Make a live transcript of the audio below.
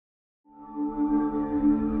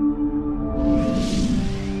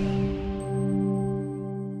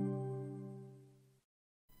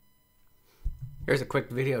Here's a quick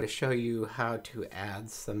video to show you how to add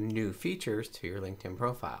some new features to your LinkedIn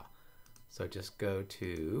profile. So just go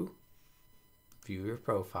to View Your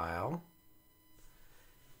Profile.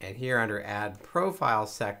 And here under Add Profile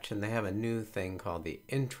section, they have a new thing called the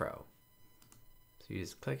Intro. So you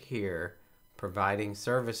just click here, Providing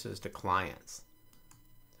Services to Clients.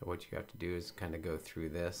 So what you have to do is kind of go through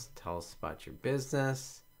this, tell us about your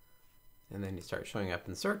business, and then you start showing up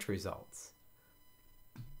in search results.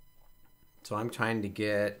 So I'm trying to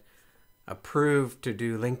get approved to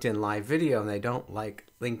do LinkedIn Live video, and they don't like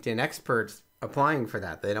LinkedIn experts applying for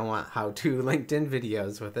that. They don't want how-to LinkedIn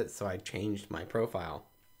videos with it, so I changed my profile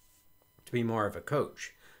to be more of a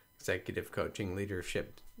coach, executive coaching,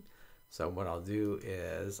 leadership. So what I'll do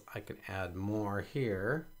is I could add more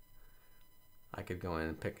here. I could go in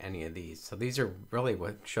and pick any of these. So these are really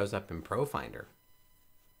what shows up in ProFinder.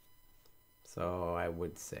 So I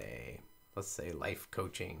would say, let's say life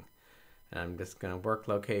coaching. And I'm just going to work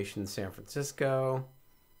location San Francisco.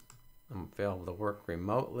 I'm available to work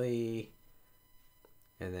remotely.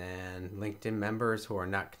 And then LinkedIn members who are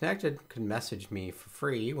not connected can message me for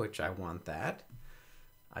free, which I want that.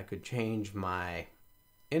 I could change my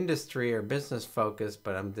industry or business focus,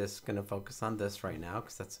 but I'm just going to focus on this right now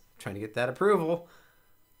because that's trying to get that approval.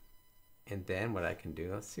 And then what I can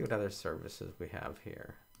do, let's see what other services we have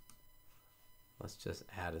here. Let's just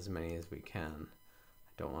add as many as we can.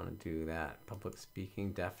 Don't want to do that. Public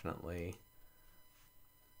speaking, definitely.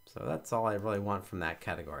 So that's all I really want from that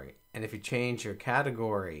category. And if you change your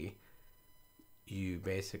category, you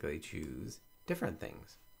basically choose different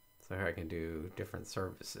things. So here I can do different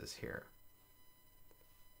services here.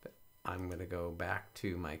 But I'm going to go back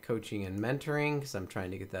to my coaching and mentoring because I'm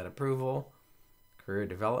trying to get that approval. Career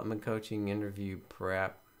development coaching, interview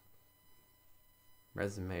prep,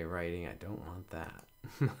 resume writing. I don't want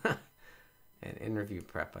that. And interview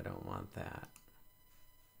prep, I don't want that.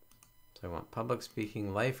 So I want public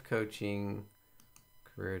speaking, life coaching,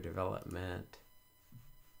 career development,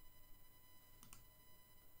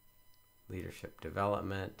 leadership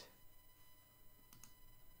development,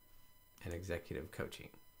 and executive coaching.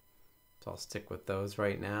 So I'll stick with those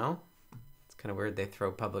right now. It's kind of weird they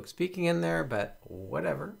throw public speaking in there, but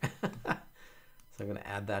whatever. So I'm going to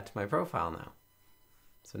add that to my profile now.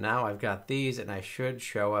 So now I've got these, and I should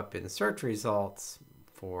show up in search results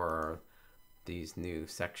for these new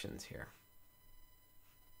sections here.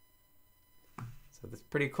 So this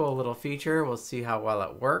pretty cool little feature. We'll see how well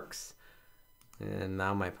it works. And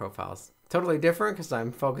now my profile is totally different because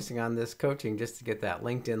I'm focusing on this coaching just to get that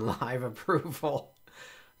LinkedIn Live approval.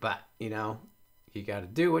 But, you know, you got to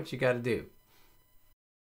do what you got to do.